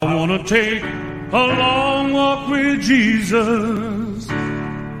want to take a long walk with Jesus.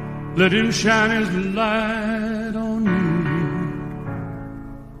 Let him shine his light on me.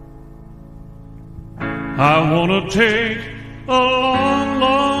 I want to take a long,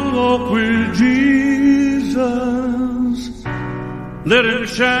 long walk with Jesus. Let him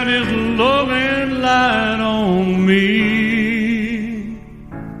shine his loving light on me.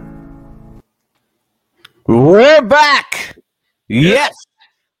 We're back. Yes,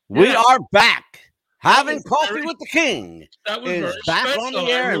 we are back. Having coffee with the King is back on the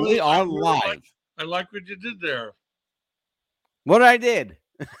air, and we are live. I like what you did there. What I did?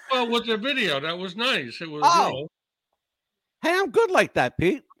 Well, with the video, that was nice. It was. Hey, I'm good like that,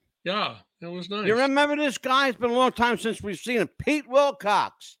 Pete. Yeah, it was nice. You remember this guy? It's been a long time since we've seen him. Pete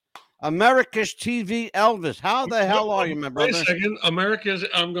Willcox, America's TV Elvis. How the hell are you, my brother? Wait a second. I'm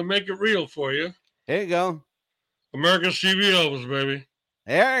going to make it real for you. Here you go. America's TV Elvis, baby.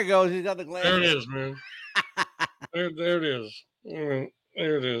 There he goes. He's got the glasses. There it is, man. there it is. There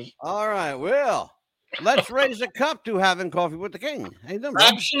it is. All right. Well, let's raise a cup to having coffee with the King. How you doing, bro?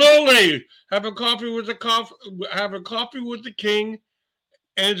 Absolutely. Having coffee with the King,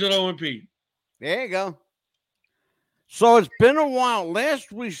 Angelo and Pete. There you go. So it's been a while.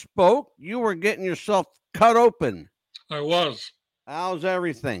 Last we spoke, you were getting yourself cut open. I was. How's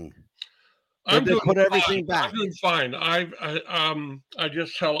everything? I'm doing put everything back. I'm doing fine. I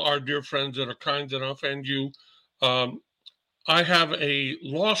just tell our dear friends that are kind enough, and you, I have a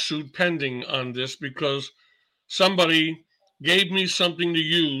lawsuit pending on this because somebody gave me something to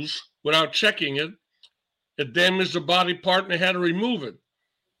use without checking it. It damaged the body part, and they had to remove it.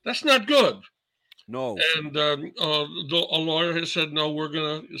 That's not good. No. And a lawyer has said, no, we're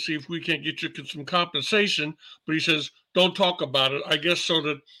going to see if we can't get you some compensation. But he says, don't talk about it, I guess, so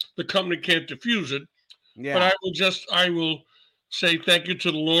that the company can't diffuse it. Yeah. But I will say thank you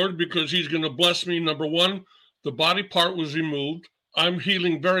to the Lord because he's going to bless me. Number one, the body part was removed. I'm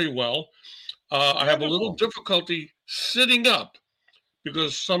healing very well. I have a little difficulty sitting up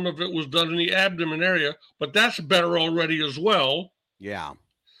because some of it was done in the abdomen area, but that's better already as well. Yeah.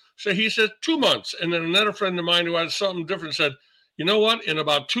 So he said 2 months. And then another friend of mine who had something different said, you know what? In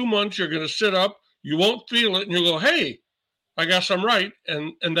about 2 months, you're going to sit up. You won't feel it. And you'll go, hey, I guess I'm right.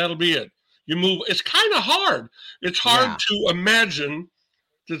 And that'll be it. You move. It's kind of hard. It's hard to imagine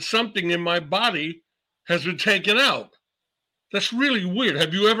that something in my body has been taken out. That's really weird.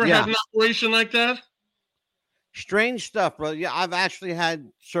 Have you ever had an operation like that? Strange stuff, brother. Yeah, I've actually had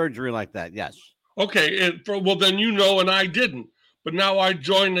surgery like that. Yes. Okay. Well, then you know, and I didn't. But now I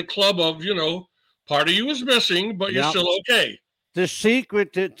joined the club of, part of you is missing, but you're still okay. The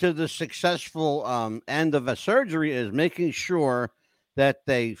secret to the successful end of a surgery is making sure that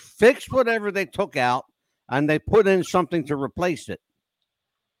they fix whatever they took out and they put in something to replace it.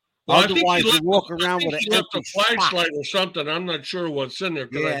 Well, otherwise, you walk around with a flashlight or something. I'm not sure what's in there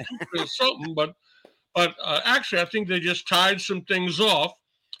because I think there's something, but actually, I think they just tied some things off.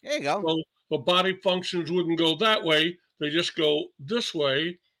 There you go. So the body functions wouldn't go that way. They just go this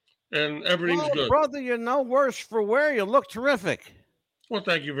way, and everything's good. Brother, you're no worse for wear. You look terrific. Well,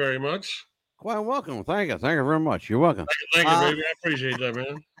 thank you very much. Quite welcome. Thank you. Thank you very much. You're welcome. Thank you, baby. I appreciate that,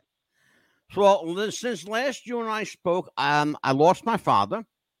 man. Well, since last you and I spoke, I lost my father.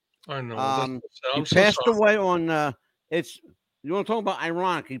 I know. He passed away on. You want to talk about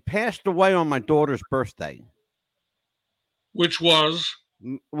ironic? He passed away on my daughter's birthday, which was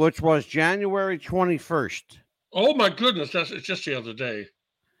January 21st. Oh my goodness! It's just the other day.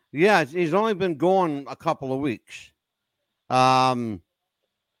 Yeah, he's only been gone a couple of weeks, and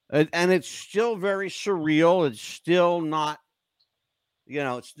it's still very surreal. It's still not,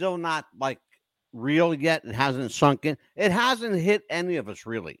 it's still not like real yet. It hasn't sunk in. It hasn't hit any of us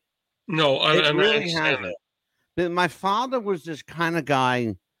really. No, it really hasn't. But my father was this kind of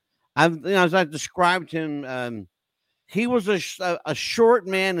guy. As I described him, he was a short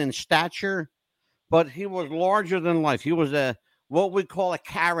man in stature. But he was larger than life. He was what we call a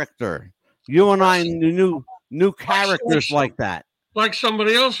character. You and I knew characters like that. Like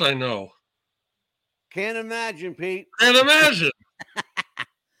somebody else I know. Can't imagine, Pete. Can't imagine.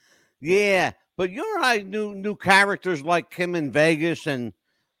 Yeah, but you and I knew characters like him in Vegas and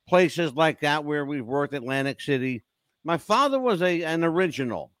places like that where we've worked, Atlantic City. My father was an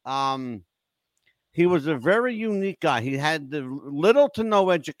original. He was a very unique guy. He had little to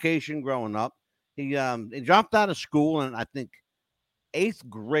no education growing up. He dropped out of school in, I think, 8th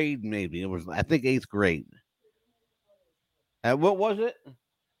grade, maybe. I think 8th grade. What was it?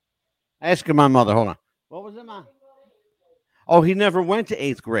 Asking my mother. Hold on. What was it, Mom? Oh, he never went to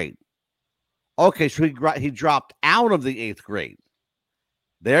 8th grade. Okay, so he dropped out of the 8th grade.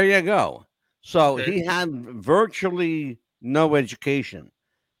 There you go. So Okay. he had virtually no education.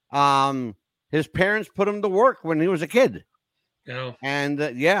 His parents put him to work when he was a kid. Yeah. And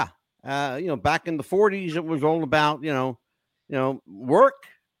back in the 40s, it was all about, work.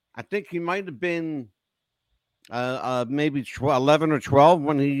 I think he might have been maybe 11 or 12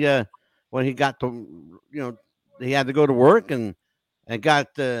 when he got to, he had to go to work and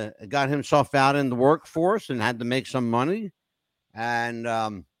got himself out in the workforce and had to make some money. And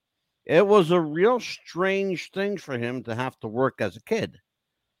it was a real strange thing for him to have to work as a kid.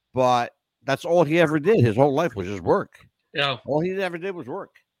 But that's all he ever did. His whole life was just work. Yeah. All he ever did was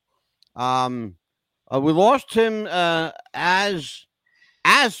work. We lost him as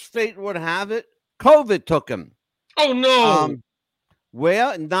fate would have it. COVID took him. Oh no!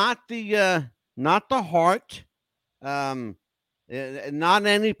 Well, not the heart. Not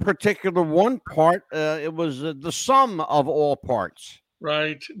any particular one part. It was the sum of all parts.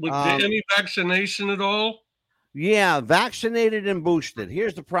 Right. With any vaccination at all? Yeah, vaccinated and boosted.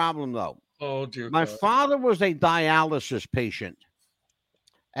 Here's the problem, though. Oh, dear My God. father was a dialysis patient.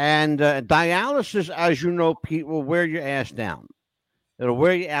 And dialysis, as you know, Pete, will wear your ass down. It'll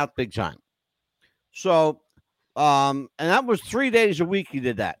wear you out big time. So, and that was 3 days a week he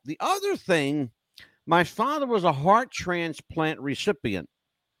did that. The other thing, my father was a heart transplant recipient.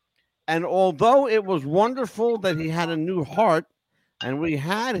 And although it was wonderful that he had a new heart, and we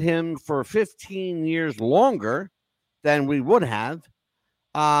had him for 15 years longer than we would have,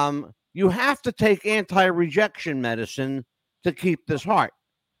 you have to take anti-rejection medicine to keep this heart.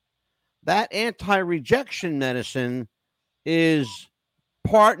 That anti-rejection medicine is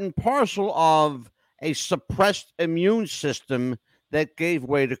part and parcel of a suppressed immune system that gave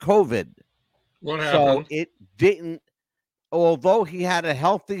way to COVID. What happened? So it didn't, although he had a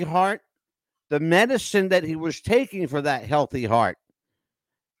healthy heart, the medicine that he was taking for that healthy heart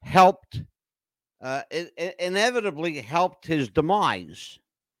helped, it inevitably helped his demise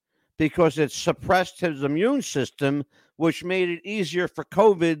because it suppressed his immune system, which made it easier for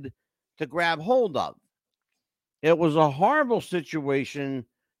COVID to grab hold of. It was a horrible situation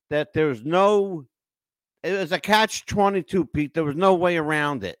that it was a catch-22, Pete. There was no way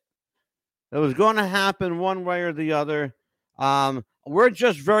around it. It was going to happen one way or the other. We're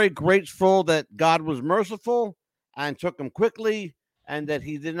just very grateful that God was merciful and took him quickly and that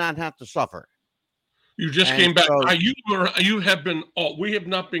he did not have to suffer. You just came back. We have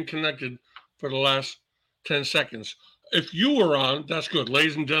not been connected for the last 10 seconds. If you were on, that's good.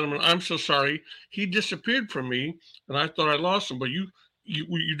 Ladies and gentlemen, I'm so sorry. He disappeared from me, and I thought I lost him, but you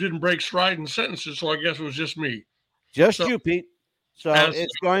didn't break stride in sentences, so I guess it was just me. Just you, Pete. So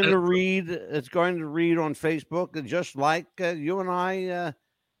it's going to read on Facebook, just like you and I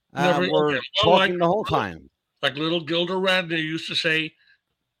were talking the whole time. Like little Gilda Radner used to say,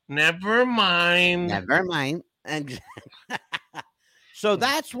 never mind. Never mind. So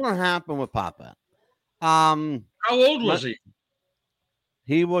that's what happened with Papa. How old was he?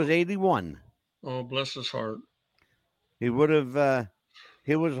 He was 81. Oh, bless his heart. He would have.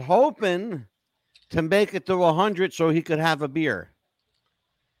 He was hoping to make it to 100 so he could have a beer.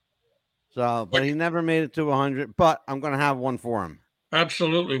 So, but he never made it to 100. But I'm going to have one for him.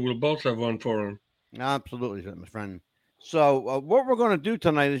 Absolutely, we'll both have one for him. Absolutely, my friend. So, what we're going to do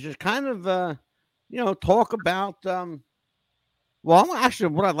tonight is just kind of, talk about. Well, actually,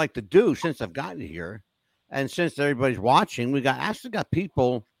 what I'd like to do since I've gotten here. And since everybody's watching, we got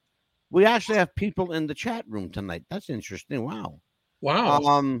people. We actually have people in the chat room tonight. That's interesting. Wow.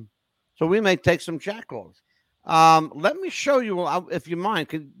 So we may take some chat calls. Let me show you, if you mind.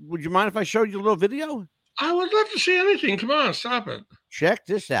 Would you mind if I showed you a little video? I would love to see anything. Come on, stop it. Check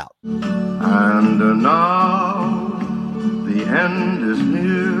this out. And now the end is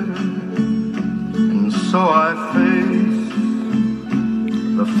near, and so I face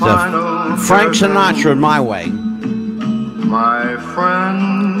the final Frank Sinatra, My Way. My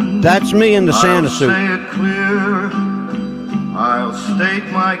friend, that's me in the Santa suit. Say it clear. I'll state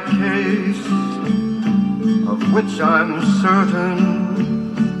my case, of which I'm certain.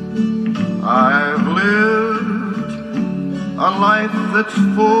 I've lived a life that's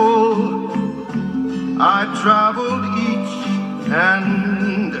full. I traveled each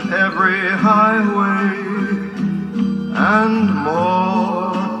and every highway and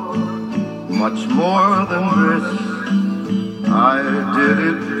more, much more than this. I did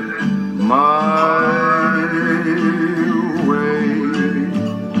it my way.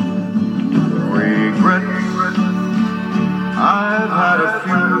 Regrets, I've had a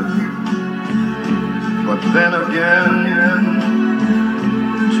few, but then again,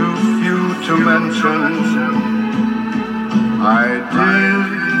 too few to mention. I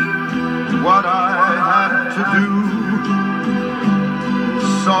did what I had to do,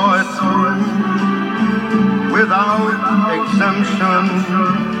 saw it through without exemption.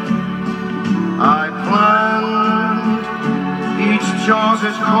 I planned each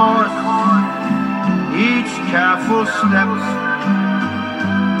charted course, each careful step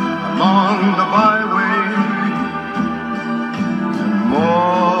along the byway, and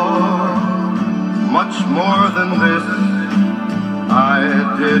more, much more than this, I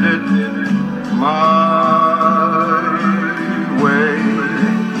did it my way.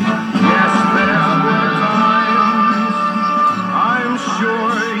 Yes, there were times, I'm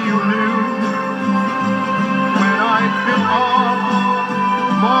sure you knew, when I bit off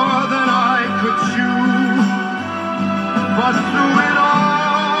more than I could chew. But through it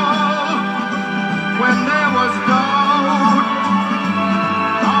all, when there was doubt,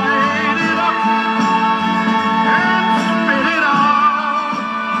 I ate it up and spit it out.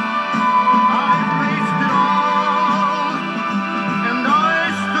 I faced it all, and I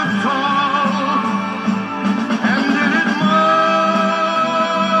stood tall, and did it my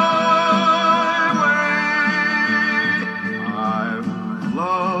way. I've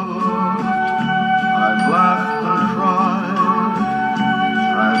loved, I've laughed and cried,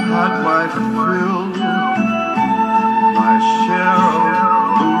 I've had my fill, my share of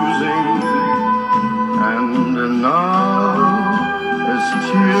losing, and now, as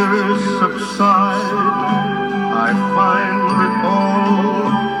tears subside, I find it all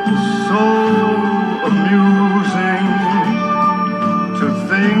so amusing to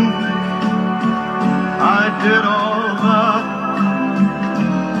think I did all that,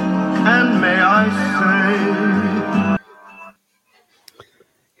 and may I say,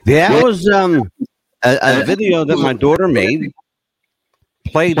 That was a video that my daughter made.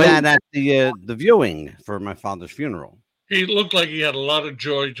 Played that at the viewing for my father's funeral. He looked like he had a lot of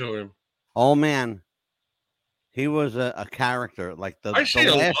joy to him. Oh man, he was a character. Like I see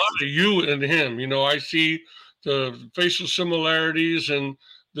a lot of you in him. You know, I see the facial similarities and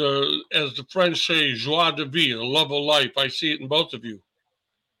as the French say, joie de vivre, the love of life. I see it in both of you.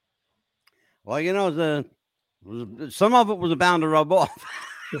 Well, you know, some of it was bound to rub off.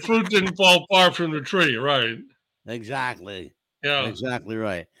 The fruit didn't fall far from the tree, right? Exactly. Yeah. Exactly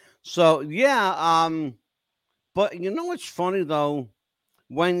right. So yeah, but you know what's funny though?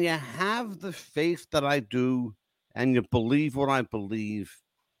 When you have the faith that I do and you believe what I believe,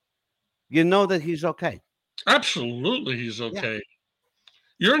 you know that he's okay. Absolutely, he's okay. Yeah.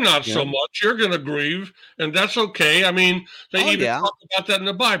 You're not so much. You're going to grieve, and that's okay. I mean, they even talk about that in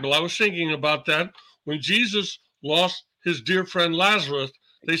the Bible. I was thinking about that when Jesus lost his dear friend Lazarus.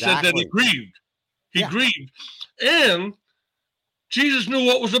 They said that he grieved. He grieved. And Jesus knew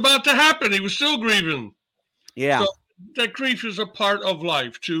what was about to happen. He was still grieving. Yeah. So that grief is a part of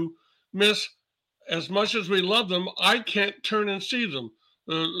life. To miss, as much as we love them, I can't turn and see them.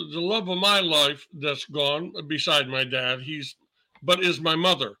 The love of my life that's gone, beside my dad, but is my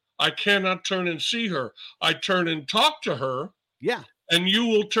mother. I cannot turn and see her. I turn and talk to her. Yeah. And you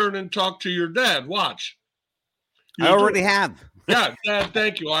will turn and talk to your dad. Watch. I already have. Yeah, Dad,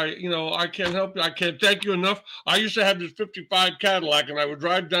 thank you. I can't help you. I can't thank you enough. I used to have this 55 Cadillac, and I would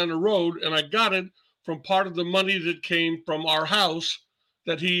drive down the road, and I got it from part of the money that came from our house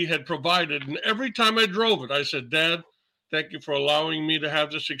that he had provided. And every time I drove it, I said, Dad, thank you for allowing me to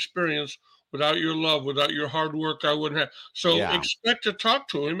have this experience. Without your love, without your hard work, I wouldn't have. So expect to talk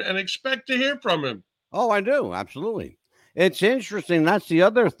to him and expect to hear from him. Oh, I do. Absolutely. It's interesting. That's the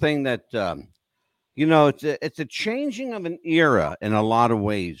other thing that, you know, it's a changing of an era in a lot of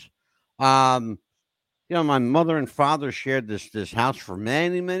ways. You know, my mother and father shared this house for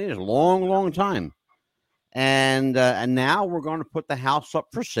many years, long time, and now we're going to put the house up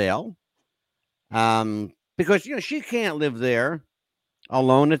for sale, because she can't live there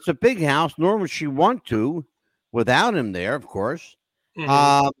alone. It's a big house, nor would she want to without him there, of course.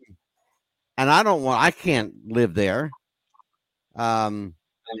 Mm-hmm. And I can't live there. And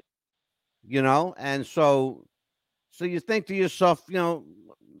so you think to yourself,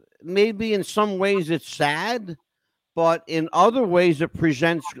 maybe in some ways it's sad, but in other ways it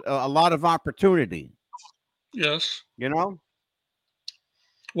presents a lot of opportunity. Yes.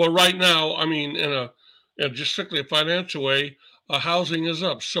 Well, right now, I mean, in just strictly a financial way, housing is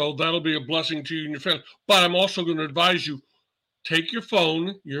up. So that'll be a blessing to you and your family. But I'm also going to advise you, take your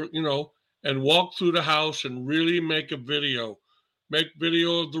phone, and walk through the house and really make a video. Make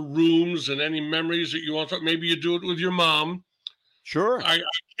video of the rooms and any memories that you want to. Maybe you do it with your mom. Sure. I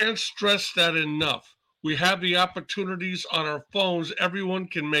can't stress that enough. We have the opportunities on our phones. Everyone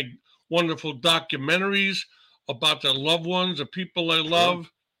can make wonderful documentaries about their loved ones, the people they love.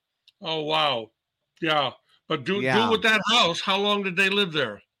 Oh, wow. Yeah. But do with that house, how long did they live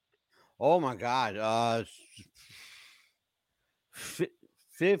there? Oh, my God.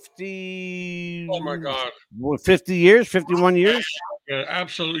 50, Oh, my God. 50 years, 51 years. Yeah,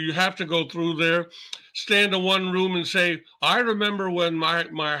 absolutely. You have to go through there, stand in one room and say, I remember when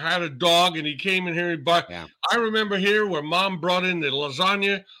my had a dog and he came in here and bought. Yeah. I remember here where mom brought in the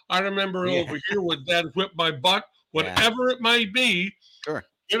lasagna. I remember over here where dad whipped my butt. Whatever it might be, Sure.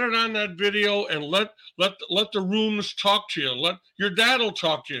 Get it on that video and let the rooms talk to you. Let your dad will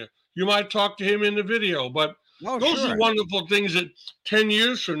talk to you. You might talk to him in the video, but those are wonderful things that 10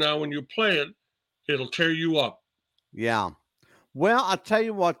 years from now, when you play it, it'll tear you up. Yeah. Well, I'll tell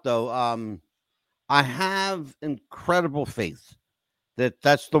you what, though. I have incredible faith.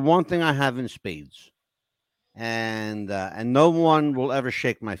 That's the one thing I have in spades, and no one will ever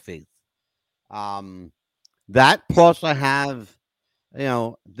shake my faith. That plus I have,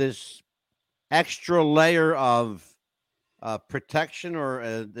 this extra layer of protection,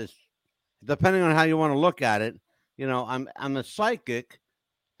 or this, depending on how you want to look at it. I'm a psychic,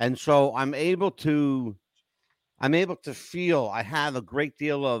 and so I'm able to feel. I have a great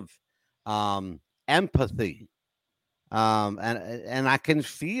deal of empathy, and I can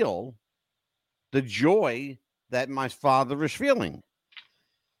feel the joy that my father is feeling,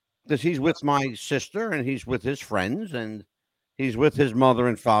 because he's with my sister and he's with his friends and he's with his mother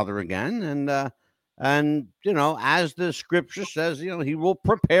and father again, and as the scripture says, he will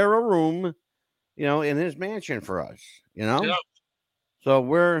prepare a room, in his mansion for us. Yeah. So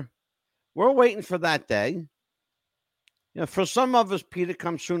we're waiting for that day. For some of us, Peter,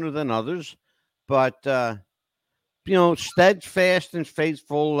 comes sooner than others, but steadfast and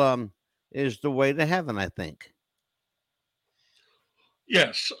faithful is the way to heaven, I think.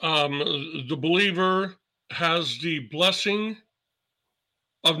 Yes, the believer has the blessing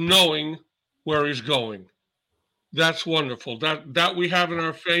of knowing where he's going. That's wonderful. That we have in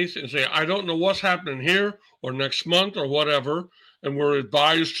our faith, and say, I don't know what's happening here or next month or whatever, and we're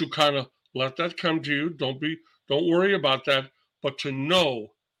advised to kind of let that come to you. Don't worry about that, but to know,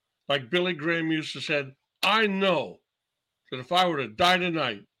 like Billy Graham used to say, I know that if I were to die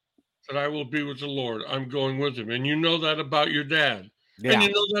tonight, that I will be with the Lord. I'm going with him. And you know that about your dad. Yeah. And you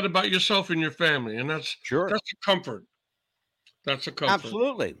know that about yourself and your family. And that's a comfort. That's a comfort.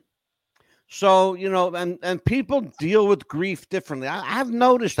 Absolutely. So, and people deal with grief differently. I've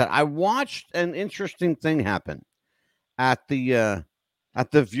noticed that. I watched an interesting thing happen at the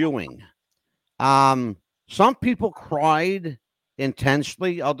viewing. Some people cried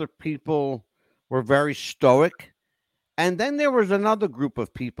intensely. Other people were very stoic. And then there was another group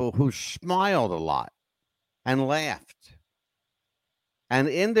of people who smiled a lot and laughed. And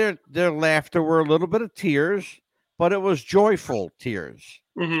in their laughter were a little bit of tears, but it was joyful tears.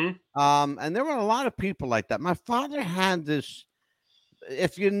 Mm-hmm. And there were a lot of people like that. My father had this.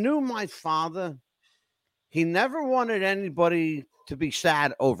 If you knew my father, he never wanted anybody to be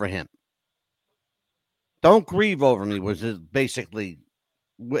sad over him. Don't grieve over me was basically,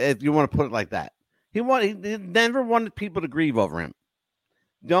 if you want to put it like that. He never wanted people to grieve over him.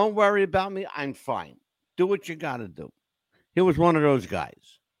 Don't worry about me. I'm fine. Do what you got to do. He was one of those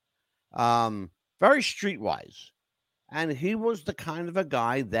guys. Very streetwise. And he was the kind of a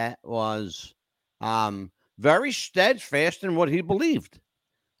guy that was very steadfast in what he believed.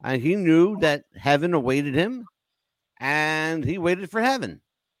 And he knew that heaven awaited him, and he waited for heaven.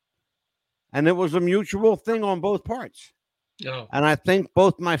 And it was a mutual thing on both parts. Yeah. And I think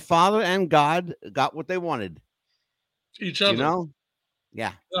both my father and God got what they wanted. Each other.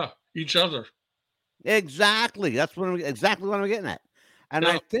 Yeah. Yeah, each other. Exactly. That's exactly what I'm getting at. And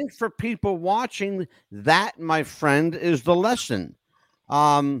I think for people watching, that, my friend, is the lesson.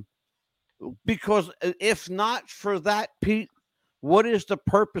 Because if not for that, Pete, what is the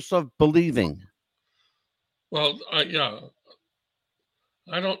purpose of believing? Well, I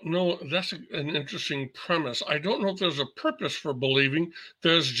don't know. That's an interesting premise. I don't know if there's a purpose for believing.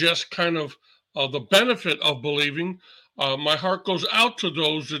 There's just kind of the benefit of believing. My heart goes out to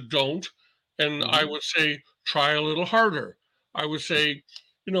those that don't. And I would say, try a little harder. I would say,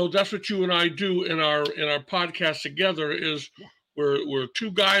 that's what you and I do in our podcast together. Is we're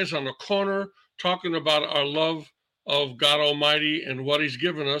two guys on a corner talking about our love of God Almighty and what He's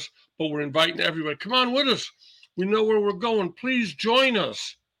given us, but we're inviting everybody. Come on with us. We know where we're going. Please join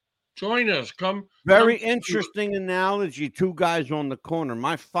us. Join us. Come. Very interesting analogy. Two guys on the corner.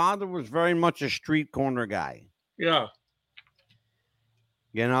 My father was very much a street corner guy. Yeah.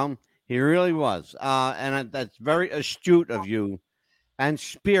 He really was. And that's very astute of you and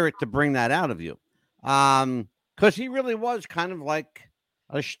spirit to bring that out of you. Because he really was kind of like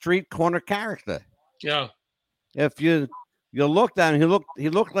a street corner character. Yeah. If you looked at him, he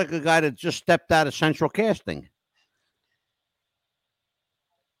looked like a guy that just stepped out of Central Casting.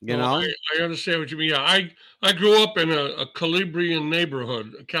 You know? I understand what you mean. Yeah, I grew up in a Calabrian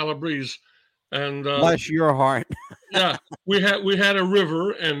neighborhood, Calabrese, and bless your heart. yeah, we had a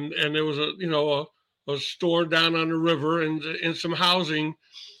river, and there was a store down on the river and in some housing,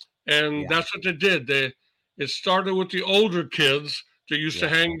 and that's what they did. It started with the older kids that used to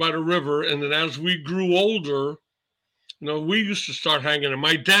hang by the river, and then as we grew older, we used to start hanging there.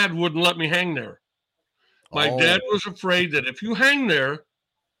 My dad wouldn't let me hang there. My dad was afraid that if you hang there,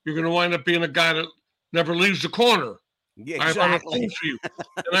 you're going to wind up being a guy that never leaves the corner. Yeah, exactly. I have a thing for you,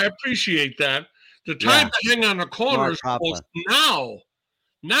 and I appreciate that. The time to hang on the corner is now.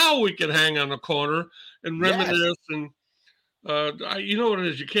 Now we can hang on the corner and reminisce, and you know what it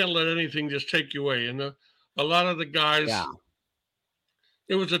is. You can't let anything just take you away. And a lot of the guys,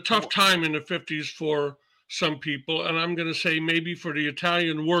 it was a tough time in the 50s for some people, and I'm going to say maybe for the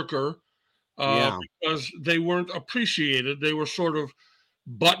Italian worker, because they weren't appreciated. They were sort of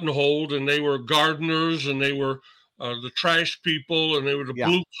buttonholed, and they were gardeners, and they were the trash people, and they were the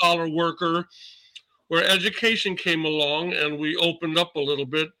blue collar worker. Where education came along, and we opened up a little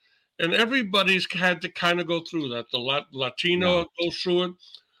bit, and everybody's had to kind of go through that. The Latino goes through it.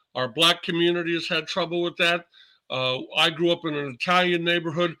 Our Black community has had trouble with that. I grew up in an Italian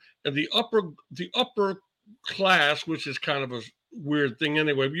neighborhood, and the upper class, which is kind of a weird thing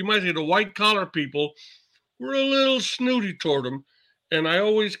anyway, but you might say the white collar people were a little snooty toward them, and I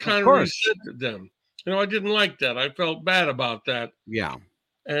always kind of resented them. I didn't like that. I felt bad about that. Yeah.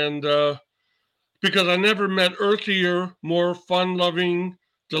 And because I never met earthier, more fun-loving,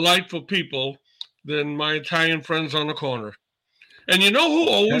 delightful people than my Italian friends on the corner. And you know who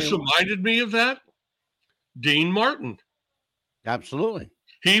always reminded me of that? Dean Martin. Absolutely.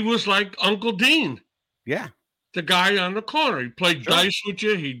 He was like Uncle Dean. Yeah. The guy on the corner. He'd play dice with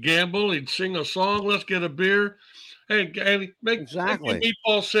you. He'd gamble. He'd sing a song. Let's get a beer. Hey, make a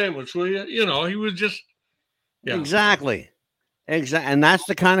meatball sandwich, will you? He was just... Yeah. Exactly. And that's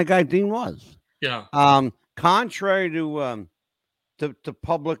the kind of guy Dean was. Yeah. Contrary to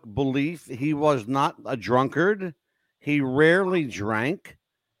public belief, he was not a drunkard. He rarely drank.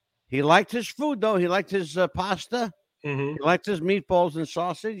 He liked his food, though. He liked his pasta. Mm-hmm. He liked his meatballs and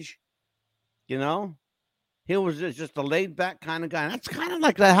sausage. He was just a laid-back kind of guy. That's kind of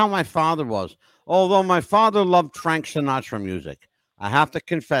like how my father was. Although my father loved Frank Sinatra music. I have to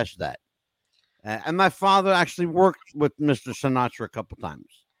confess that. And my father actually worked with Mr. Sinatra a couple times.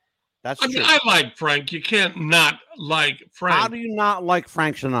 That's true. I like Frank. You can't not like Frank. How do you not like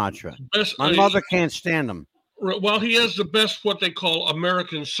Frank Sinatra? My mother can't stand him. Well, he has the best, what they call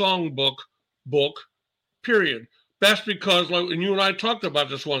American songbook book, period. That's because, and you and I talked about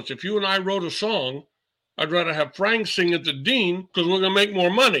this once. If you and I wrote a song, I'd rather have Frank sing it to Dean because we're going to make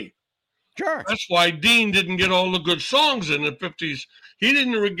more money. Sure. That's why Dean didn't get all the good songs in the 50s. He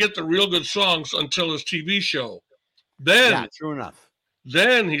didn't really get the real good songs until his TV show. Then, true enough.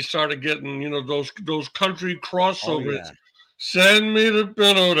 Then he started getting, those country crossovers. Send me the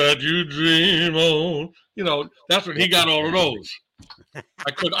pillow that you dream on. That's when he got all of those.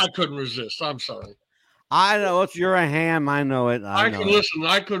 I couldn't resist. I'm sorry. I know you're a ham. I know it. I could listen.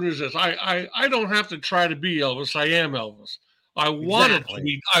 I couldn't resist. I don't have to try to be Elvis. I am Elvis. I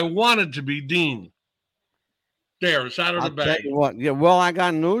wanted to be Dean. There, it's out of the bag. Tell you what. Yeah. Well, I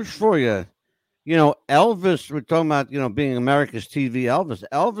got news for you. Elvis. We're talking about being America's TV Elvis.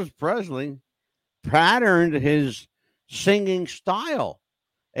 Elvis Presley patterned his singing style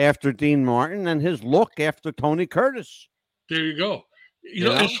after Dean Martin and his look after Tony Curtis. There you go.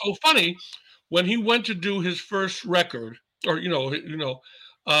 It's so funny. When he went to do his first record, or the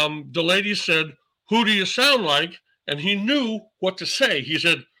lady said, "Who do you sound like?" And he knew what to say. He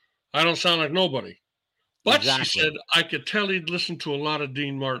said, "I don't sound like nobody." But she said, "I could tell he'd listened to a lot of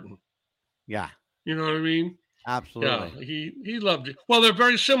Dean Martin." Yeah. You know what I mean? Absolutely. Yeah. He loved it. Well, they're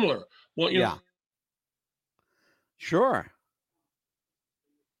very similar. Well, yeah. Sure.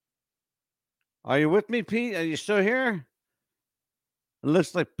 Are you with me, Pete? Are you still here? It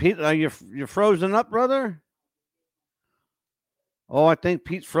looks like Pete. Are you're frozen up, brother? Oh, I think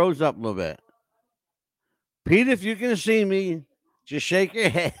Pete froze up a little bit. Pete, if you can see me, just shake your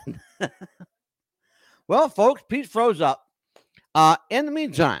head. Well, folks, Pete froze up. In the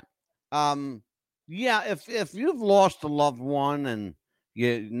meantime, if you've lost a loved one and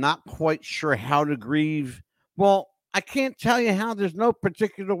you're not quite sure how to grieve, well, I can't tell you how. There's no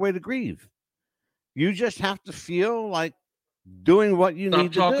particular way to grieve. You just have to feel like doing what you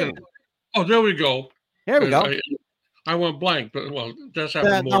need to do. Oh, there we go. Here we go. I went blank, but well, that's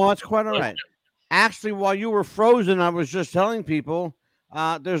happened more. No, that's quite all right. Actually, while you were frozen, I was just telling people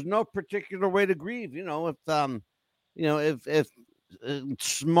there's no particular way to grieve. If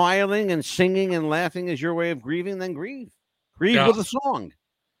smiling and singing and laughing is your way of grieving, then grieve. Grieve with a song.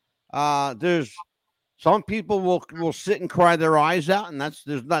 There's some people will sit and cry their eyes out, and that's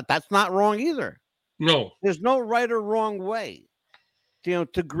not wrong either. No, there's no right or wrong way, to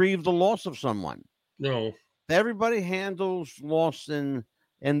grieve the loss of someone. No, everybody handles loss in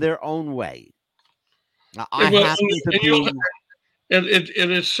their own way. Now, it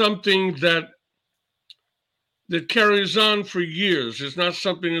is something that carries on for years. It's not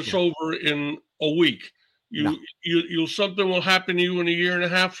something that's over in a week. Something will happen to you in a year and a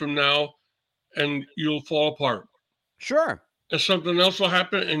half from now, and you'll fall apart. Sure. And something else will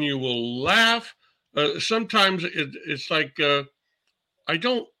happen, and you will laugh. Sometimes it's like I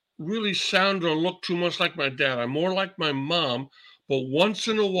don't really sound or look too much like my dad. I'm more like my mom. But once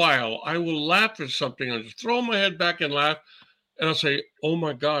in a while, I will laugh at something. I just throw my head back and laugh, and I'll say, "Oh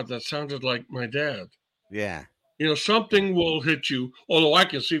my God, that sounded like my dad." Yeah. Something will hit you. Although I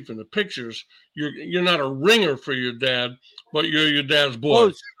can see from the pictures, you're not a ringer for your dad, but you're your dad's boy.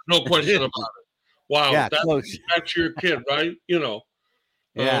 Close. No question about it. Wow, yeah, that's your kid, right?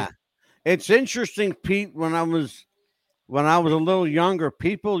 Yeah, it's interesting, Pete. When I was a little younger,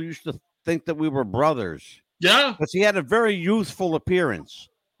 people used to think that we were brothers. Yeah, because he had a very youthful appearance.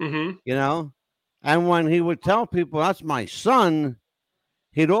 Mm-hmm. And when he would tell people that's my son,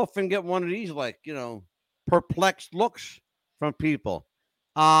 he'd often get one of these perplexed looks from people.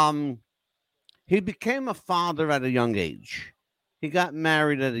 He became a father at a young age. He got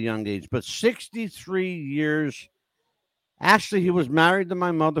married at a young age, but 63 years. Actually, he was married to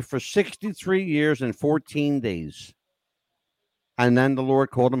my mother for 63 years and 14 days. And then the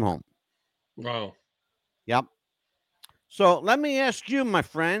Lord called him home. Wow. Yep. So let me ask you, my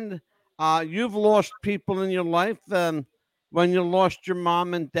friend, you've lost people in your life. When you lost your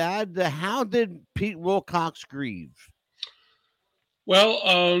mom and dad, how did Pete Willcox grieve?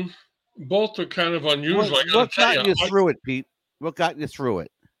 Well, both are kind of unusual. What got you through it, Pete? What got you through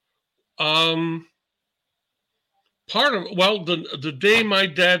it? The day my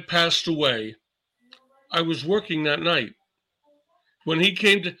dad passed away, I was working that night. When he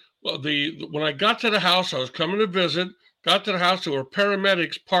came to when I got to the house, I was coming to visit. Got to the house, there were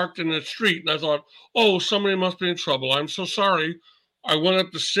paramedics parked in the street, and I thought, "Oh, somebody must be in trouble. I'm so sorry." I went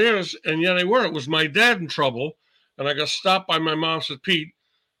up the stairs, and yeah, they were. It was my dad in trouble, and I got stopped by my mom. Said, "Pete,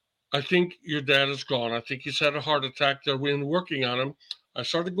 I think your dad is gone. I think he's had a heart attack. They're working on him." I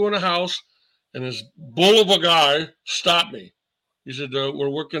started going to the house, and this bull of a guy stopped me. He said, "We're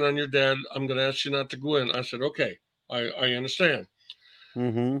working on your dad. I'm going to ask you not to go in." I said, "Okay, I understand."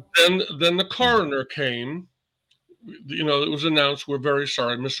 Mm-hmm. Then the coroner came. It was announced, "We're very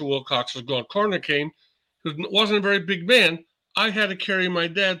sorry, Mr. Willcox is gone." Coroner came. He wasn't a very big man. I had to carry my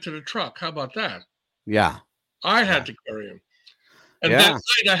dad to the truck. How about that? Yeah. I had to carry him. And that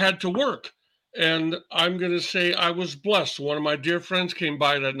night I had to work. And I'm going to say I was blessed. One of my dear friends came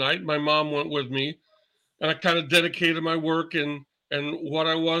by that night. My mom went with me. And I kind of dedicated my work and what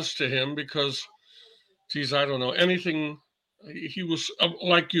I was to him because, geez, I don't know, anything. He was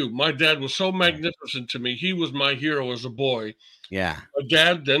like you. My dad was so magnificent to me. He was my hero as a boy. Yeah. My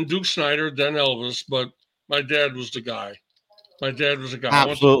dad, then Duke Snider, then Elvis. But my dad was the guy.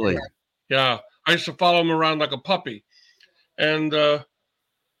 Absolutely. Yeah. I used to follow him around like a puppy. And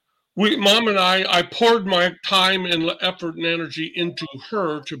Mom and I poured my time and effort and energy into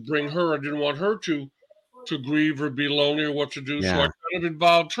her to bring her. I didn't want her to grieve or be lonely or what to do. Yeah. So I kind of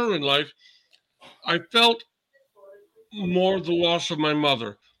involved her in life. I felt more the loss of my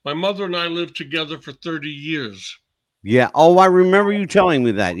mother. My mother and I lived together for 30 years. Yeah. Oh, I remember you telling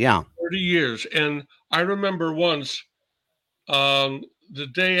me that. Yeah. 30 years. And I remember once, the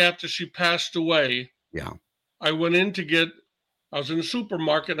day after she passed away, I went in I was in the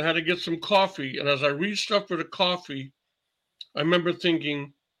supermarket and I had to get some coffee. And as I reached up for the coffee, I remember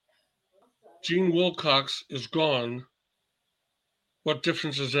thinking, Gene Willcox is gone. What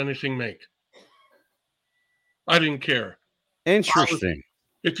difference does anything make? I didn't care. Interesting.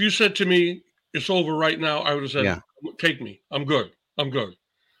 If you said to me, "It's over right now," I would have said, "Take me. I'm good.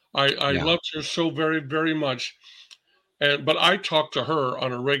 I loved her so very, very much. But I talk to her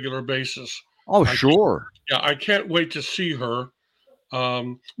on a regular basis. Oh, sure. I can't wait to see her.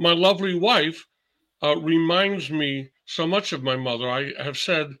 My lovely wife reminds me so much of my mother. I have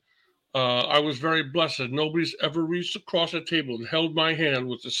said I was very blessed. Nobody's ever reached across a table and held my hand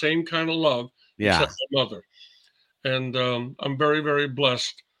with the same kind of love except my mother. And I'm very, very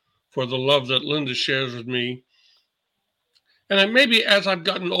blessed for the love that Linda shares with me. And maybe as I've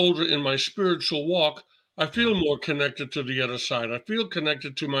gotten older in my spiritual walk, I feel more connected to the other side. I feel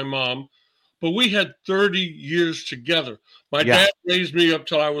connected to my mom, but we had 30 years together. My Yeah. dad raised me up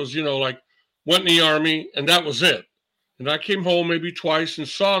till I was, like went in the army, and that was it. And I came home maybe twice and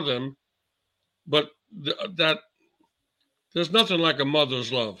saw them, but that there's nothing like a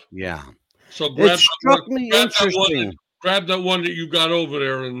mother's love. Yeah. So It struck me interesting. grab that one that you got over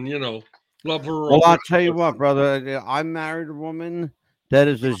there, and love her. Well, I'll tell you what, brother. I married a woman that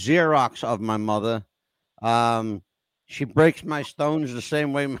is a Xerox of my mother. She breaks my stones the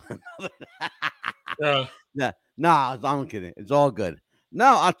same way my mother. Yeah. No, I'm kidding. It's all good. No,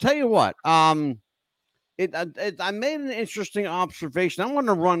 I'll tell you what. I made an interesting observation. I want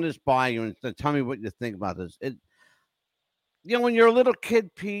to run this by you and tell me what you think about this. When you're a little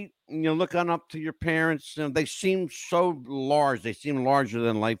kid, Pete, and you're looking up to your parents, they seem so large. They seem larger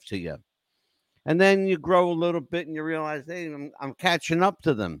than life to you. And then you grow a little bit and you realize, hey, I'm catching up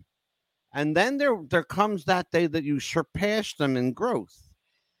to them. And then there comes that day that you surpass them in growth.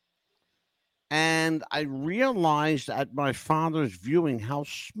 And I realized at my father's viewing how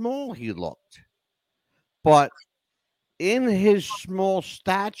small he looked. But in his small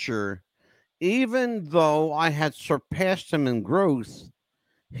stature, even though I had surpassed him in growth,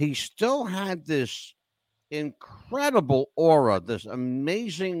 he still had this incredible aura, this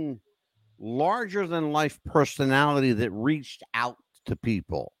amazing, larger than life personality that reached out to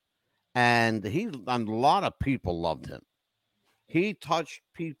people. And a lot of people loved him. He touched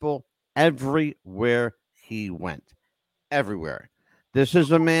people everywhere he went. Everywhere. This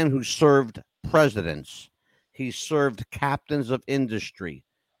is a man who served presidents. He served captains of industry,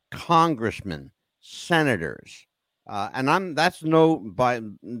 congressmen, senators, and that's no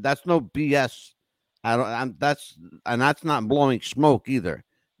BS. That's not blowing smoke either.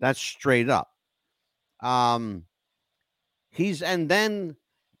 That's straight up. And then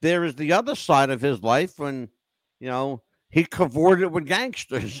there is the other side of his life when, he cavorted with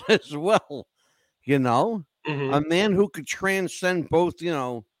gangsters as well. Mm-hmm. A man who could transcend both,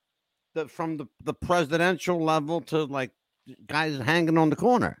 from the presidential level to like guys hanging on the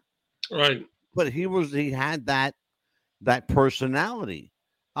corner. Right. But he had that personality.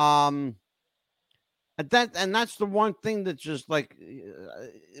 And that's the one thing that just like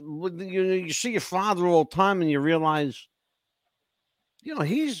you see your father all the time and you realize,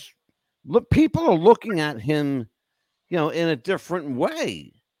 people are looking at him, in a different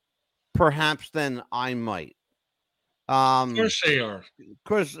way, perhaps than I might. Of course they are.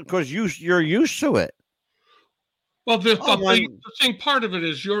 Because you're used to it. Well, the thing, part of it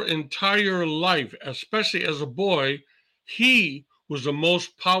is your entire life, especially as a boy, he was the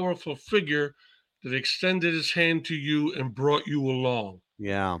most powerful figure that extended his hand to you and brought you along.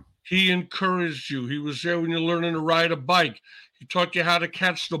 Yeah. He encouraged you. He was there when you're learning to ride a bike. He taught you how to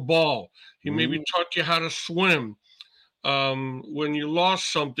catch the ball. He maybe taught you how to swim. When you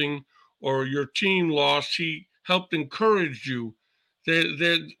lost something or your team lost, he helped encourage you.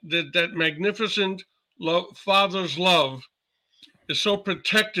 That magnificent father's love is so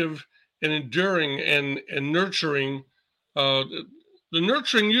protective and enduring and nurturing. The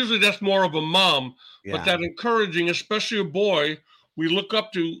nurturing, usually that's more of a mom, but that encouraging, especially a boy, we look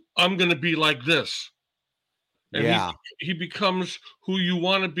up to, I'm going to be like this. And he becomes who you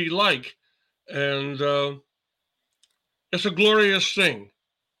want to be like. And it's a glorious thing.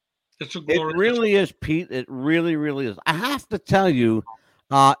 It really is, Pete. It really, really is. I have to tell you,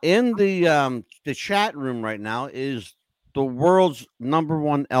 in the chat room right now is the world's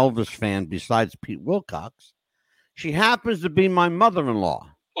 #1 Elvis fan besides Pete Willcox. She happens to be my mother-in-law.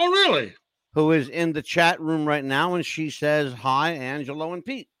 Oh, really? Who is in the chat room right now, and she says, hi, Angelo and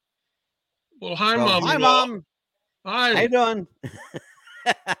Pete. Well, hi, Mom. Hi, Mom. Hi. How you doing?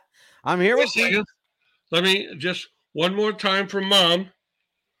 I'm here with you. Let me just one more time for Mom.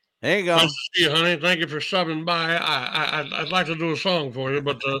 There you go. Nice to see you, honey. Thank you for stopping by. I'd like to do a song for you,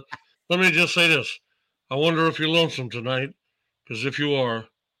 but let me just say this. I wonder if you're lonesome tonight, because if you are,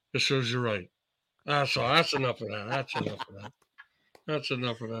 it serves you right. That's enough of that. That's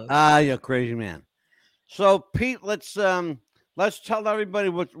enough of that. You're a crazy man. So, Pete, let's tell everybody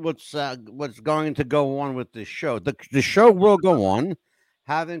what's going to go on with this show. The show will go on.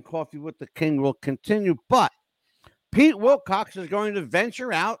 Having Coffee with the King will continue, but Pete Willcox is going to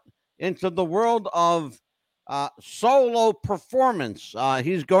venture out into the world of solo performance.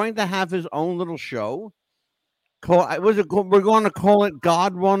 He's going to have his own little show. We're going to call it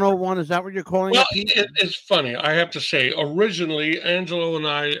God 101. Is that what you're calling it, Pete? It's funny. I have to say, originally, Angelo and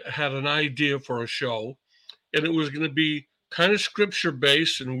I had an idea for a show, and it was going to be kind of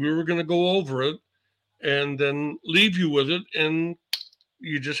scripture-based, and we were going to go over it. and then leave you with it, and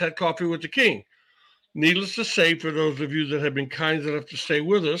you just had coffee with the king. Needless to say, for those of you that have been kind enough to stay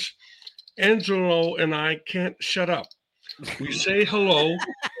with us, Angelo and I can't shut up. We say hello,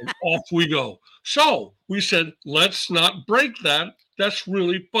 and off we go. So we said, let's not break that. That's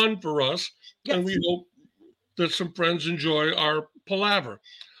really fun for us, and we hope that some friends enjoy our palaver.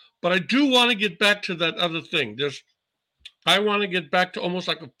 But I do want to get back to that other thing. I want to get back to almost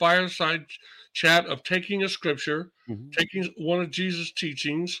like a fireside chat of taking a scripture, taking one of Jesus'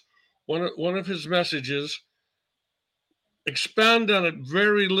 teachings, one of his messages, expound on it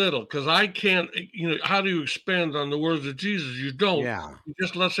very little, because I can't, how do you expand on the words of Jesus? You don't. Yeah. You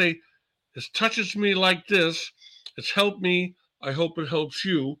just, let's say, it touches me like this. It's helped me. I hope it helps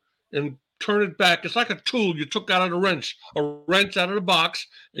you. And turn it back. It's like a tool you took out of a wrench out of the box,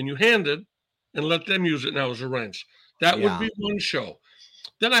 and you hand it and let them use it now as a wrench. That would be one show.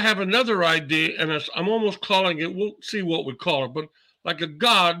 Then I have another idea, and I'm almost calling it, we'll see what we call it, but like a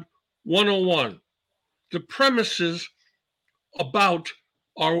God 101. The premises about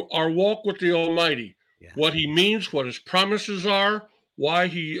our walk with the Almighty, what he means, what his promises are, why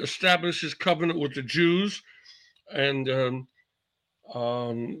he established his covenant with the Jews, and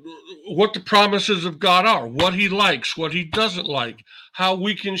what the promises of God are, what he likes, what he doesn't like, how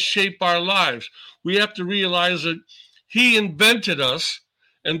we can shape our lives. We have to realize that he invented us,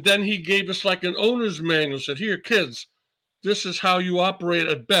 and then he gave us like an owner's manual, said, here, kids, this is how you operate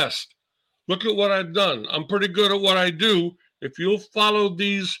at best. Look at what I've done. I'm pretty good at what I do. If you'll follow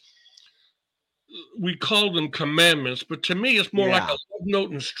these, we call them commandments, but to me, it's more like a love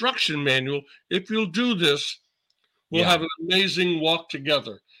note instruction manual. If you'll do this, we'll have an amazing walk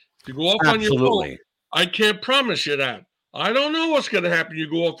together. If you go off on your own, I can't promise you that. I don't know what's going to happen. You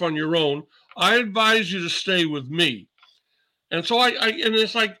go off on your own. I advise you to stay with me. And so and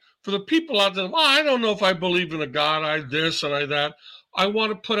it's like for the people out there, I don't know if I believe in a God, I this and I that. I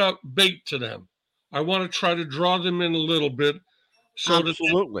want to put out bait to them. I want to try to draw them in a little bit. So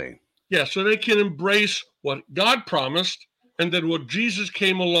so they can embrace what God promised and then what Jesus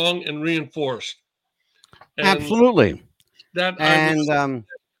came along and reinforced. And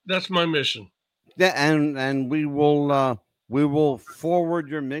that's my mission. And we will forward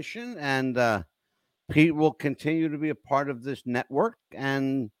your mission, and Pete will continue to be a part of this network,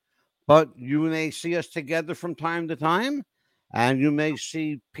 but you may see us together from time to time, and you may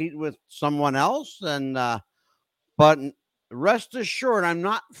see Pete with someone else, but rest assured, I'm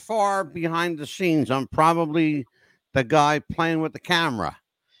not far behind the scenes. I'm probably the guy playing with the camera.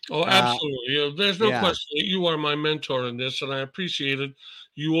 Oh, absolutely. There's no question. You are my mentor in this, and I appreciate it.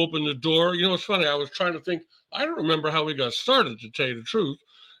 You opened the door. It's funny. I was trying to think. I don't remember how we got started, to tell you the truth.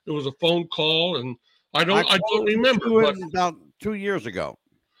 It was a phone call, and I don't remember. But about 2 years ago.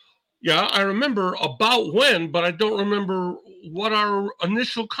 Yeah, I remember about when, but I don't remember what our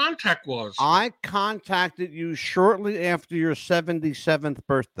initial contact was. I contacted you shortly after your 77th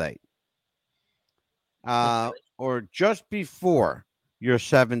birthday, or just before your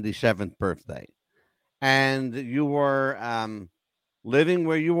 77th birthday, and you were living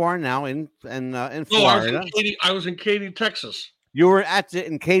where you are now in Florida. I was in Katy, Texas. You were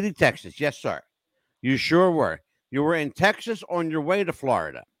in Katy, Texas. Yes, sir. You sure were. You were in Texas on your way to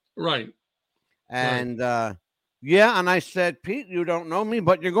Florida. Right. And and I said, Pete, you don't know me,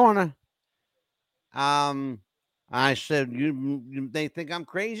 but you're gonna. I said, they think I'm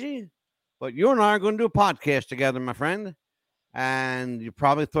crazy, but you and I are going to do a podcast together, my friend. And you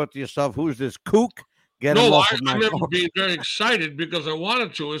probably thought to yourself, who's this kook? I remember being very excited because I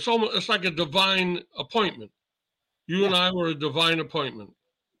wanted to. It's like a divine appointment. You and I were a divine appointment.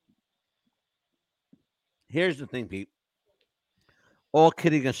 Here's the thing, Pete. All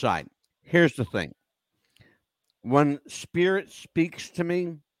kidding aside, here's the thing. When Spirit speaks to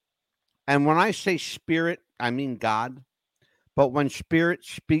me, and when I say Spirit, I mean God, but when Spirit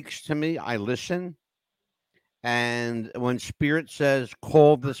speaks to me, I listen. And when Spirit says,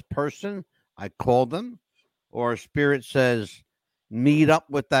 call this person, I call them. Or Spirit says, meet up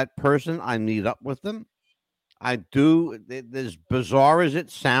with that person, I meet up with them. I do, as bizarre as it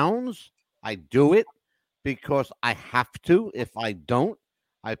sounds, I do it because I have to. If I don't,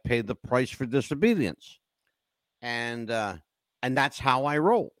 I pay the price for disobedience. And that's how I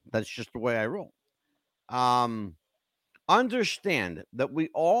roll. That's just the way I roll. Understand that we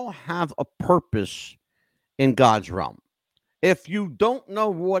all have a purpose in God's realm. If you don't know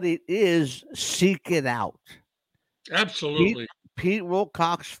what it is, seek it out. Absolutely. Pete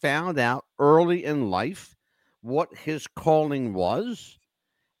Willcox found out early in life what his calling was,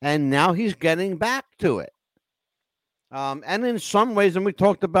 and now he's getting back to it. And in some ways, and we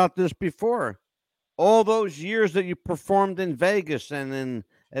talked about this before, all those years that you performed in Vegas and in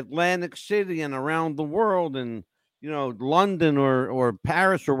Atlantic City and around the world, and London or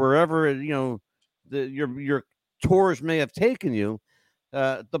Paris or wherever your tours may have taken you.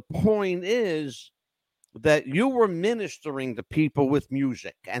 The point is that you were ministering to people with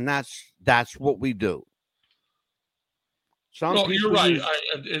music, and that's what we do. No, you're right.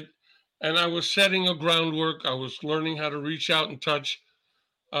 And I was setting a groundwork. I was learning how to reach out and touch.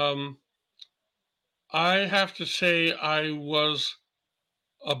 I have to say I was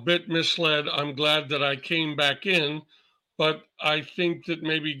a bit misled. I'm glad that I came back in, but I think that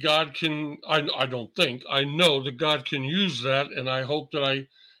maybe God can, I don't think, I know that God can use that, and I hope that I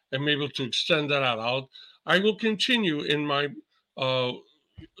am able to extend that out. I will continue in my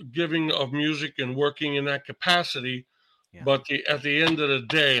giving of music and working in that capacity. Yeah. But at the end of the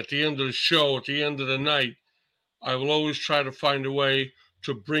day, at the end of the show, at the end of the night, I will always try to find a way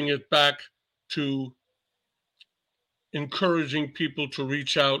to bring it back to encouraging people to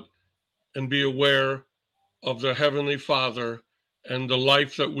reach out and be aware of their Heavenly Father and the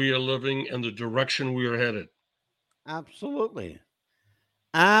life that we are living and the direction we are headed. Absolutely.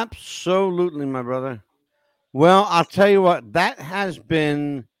 Absolutely, my brother. Well, I'll tell you what, that has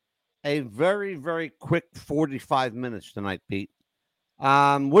been a very, very quick 45 minutes tonight, Pete.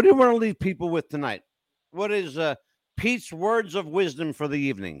 What do you want to leave people with tonight? What is Pete's words of wisdom for the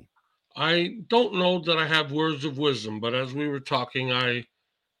evening? I don't know that I have words of wisdom, but as we were talking, I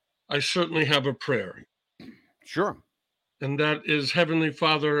certainly have a prayer. Sure. And that is, Heavenly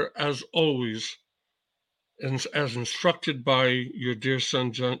Father, as always, and as instructed by your dear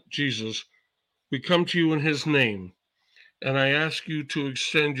Son, Jesus, we come to you in his name. And I ask you to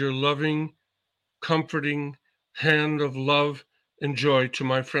extend your loving, comforting hand of love and joy to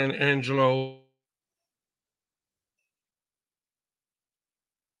my friend Angelo.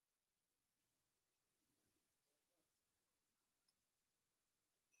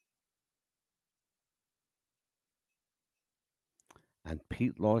 And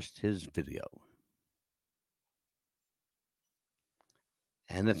Pete lost his video.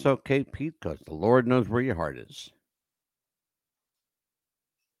 And it's okay, Pete, because the Lord knows where your heart is.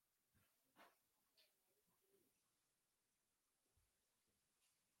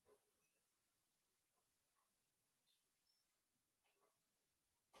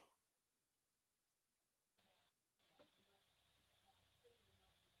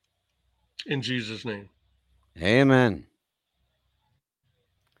 In Jesus' name. Amen.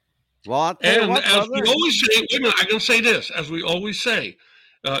 Well, I'll tell you what, as we always say, wait a minute, I can say this, as we always say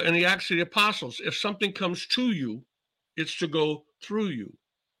in the Acts of the Apostles, if something comes to you, it's to go through you.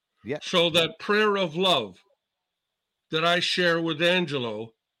 Yeah. So that prayer of love that I share with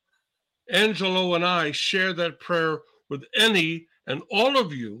Angelo and I share that prayer with any and all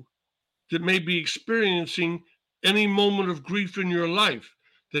of you that may be experiencing any moment of grief in your life,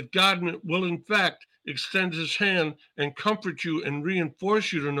 that God will in fact extend his hand and comfort you and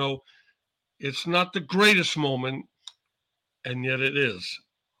reinforce you to know it's not the greatest moment, and yet it is.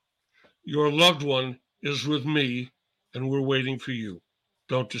 Your loved one is with me, and we're waiting for you.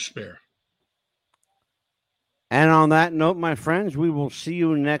 Don't despair. And on that note, my friends, we will see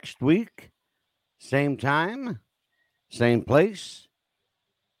you next week. Same time, same place.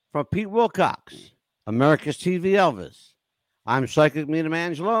 From Pete Willcox, America's TV Elvis, I'm Psychic Medium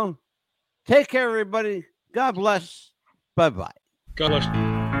Angelo. Take care, everybody. God bless. Bye-bye. God bless.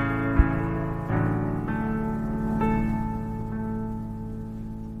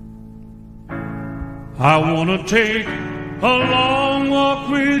 I want to take a long walk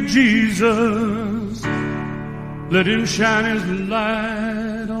with Jesus. Let him shine his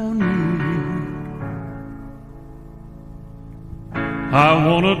light on me. I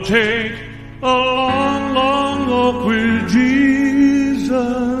want to take a long, long walk with Jesus.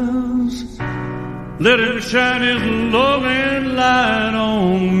 Let him shine his love and